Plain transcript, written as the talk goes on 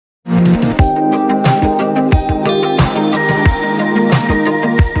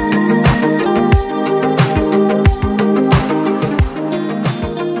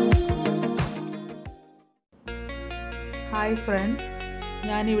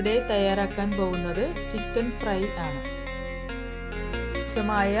ഞാനിവിടെ തയ്യാറാക്കാൻ പോകുന്നത് ചിക്കൻ ഫ്രൈ ആണ്.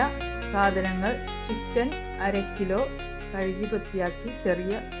 ആവശ്യമായ സാധനങ്ങൾ: ചിക്കൻ 1/2 കിലോ കഴുകി വൃത്തിയാക്കി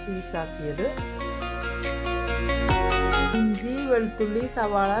ചെറിയ പീസാക്കിയത്, ഇഞ്ചി വെളുത്തുള്ളി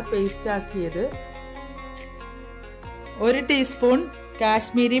സവാള പേസ്റ്റ് ആക്കിയത്, 1 ടീസ്പൂൺ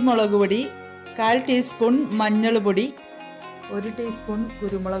കാശ്മീരി മുളക് പൊടി, 1/4 ടീസ്പൂൺ മഞ്ഞൾ പൊടി, 1 ടീസ്പൂൺ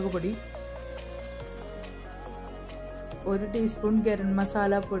കുരുമുളക് പൊടി, 1 ടീസ്പൂൺ ഗരം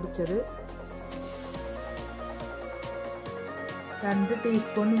മസാല പൊടിച്ചത്, 2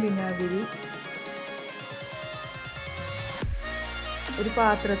 ടീസ്പൂൺ വിനാഗിരി. ഒരു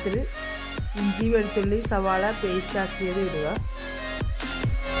പാത്രത്തിൽ ഇഞ്ചി വെളുത്തുള്ളി സവാള പേസ്റ്റ് ആക്കിയത് ഇടുക.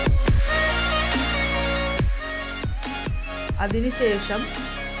 അതിനുശേഷം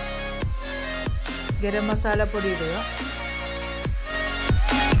ഗരം മസാല പൊടി ഇടുക.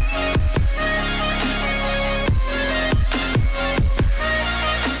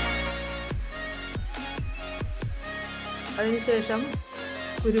 അതിനുശേഷം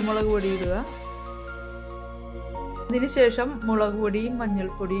കുരുമുളക് പൊടി ഇടുക. അതിനുശേഷം മുളക് പൊടിയും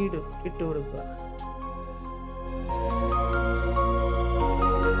മഞ്ഞൾപ്പൊടിയും ഇട്ട് കൊടുക്കുക.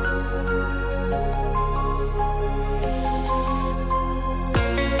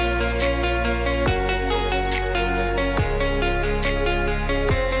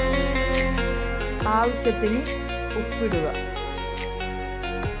 ആവശ്യത്തിന് ഉപ്പിടുക.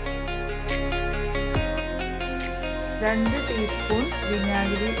 2 ടീസ്പൂൺ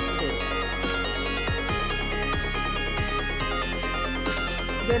വിനാഗിരി ഇടുക.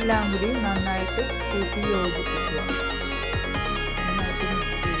 ഇതെല്ലാം കൂടി നന്നായിട്ട് കൂട്ടി യോജിപ്പിക്കുക. നന്നായിട്ട്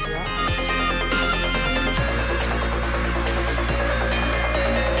മിക്സ് ചെയ്യുക.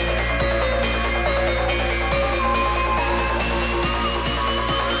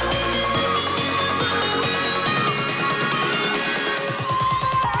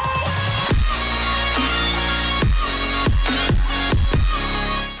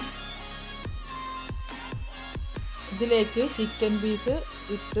 ഇതിലേക്ക് ചിക്കൻ പീസ്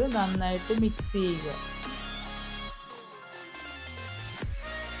ഇട്ട് നന്നായിട്ട് മിക്സ് ചെയ്യുക.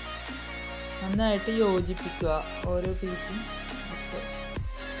 നന്നായിട്ട് യോജിപ്പിക്കുക. ഓരോ പീസും ഇട്ട്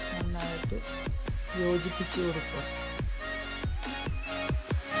നന്നായിട്ട് യോജിപ്പിച്ച് കൊടുക്കുക.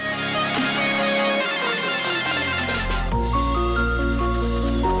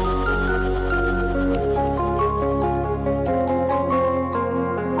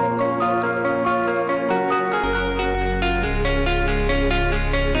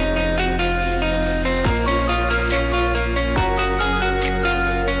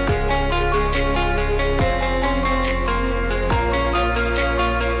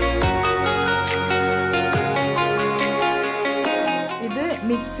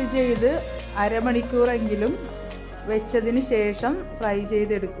 മിക്സ് ചെയ്ത് അരമണിക്കൂറെങ്കിലും വെച്ചതിന് ശേഷം ഫ്രൈ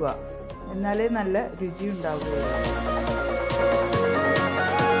ചെയ്തെടുക്കുക. എന്നാലേ നല്ല രുചി ഉണ്ടാവുകയുള്ളൂ.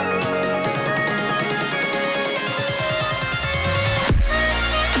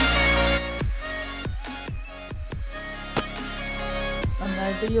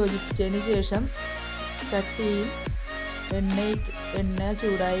 നന്നായിട്ട് യോജിപ്പിച്ചതിന് ശേഷം ചട്ടിയിൽ എണ്ണ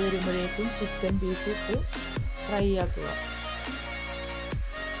ചൂടായി വരുമ്പോഴേക്കും ചിക്കൻ പീസ് ഇട്ട് ഫ്രൈ ആക്കുക.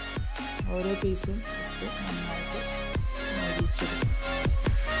 ഓരോ പീസും ഇട്ട് നന്നായിട്ട് മൊരിച്ചെടുക്കുക.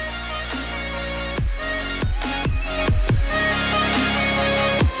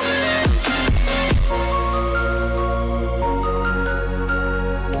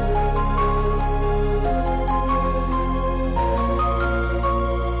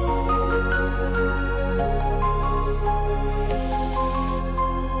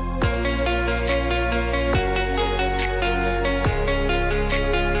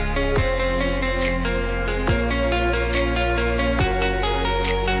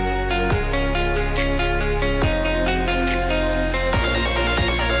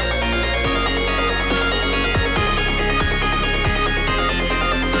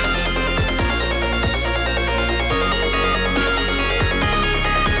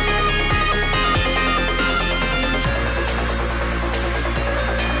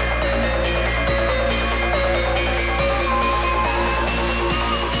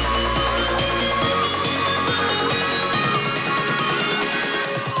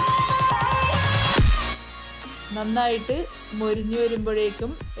 നന്നായിട്ട് മൊരിഞ്ഞു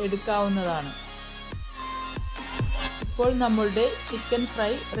വരുമ്പോഴേക്കും എടുക്കാവുന്നതാണ്. ഇപ്പോൾ നമ്മളുടെ ചിക്കൻ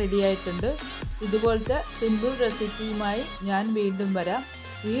ഫ്രൈ റെഡി ആയിട്ടുണ്ട്. ഇതുപോലത്തെ സിമ്പിൾ റെസിപ്പിയുമായി ഞാൻ വീണ്ടും വരാം.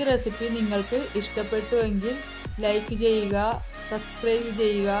 ഈ റെസിപ്പി നിങ്ങൾക്ക് ഇഷ്ടപ്പെട്ടുവെങ്കിൽ ലൈക്ക് ചെയ്യുക, സബ്സ്ക്രൈബ്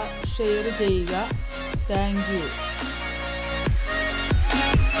ചെയ്യുക, ഷെയർ ചെയ്യുക. Thank you.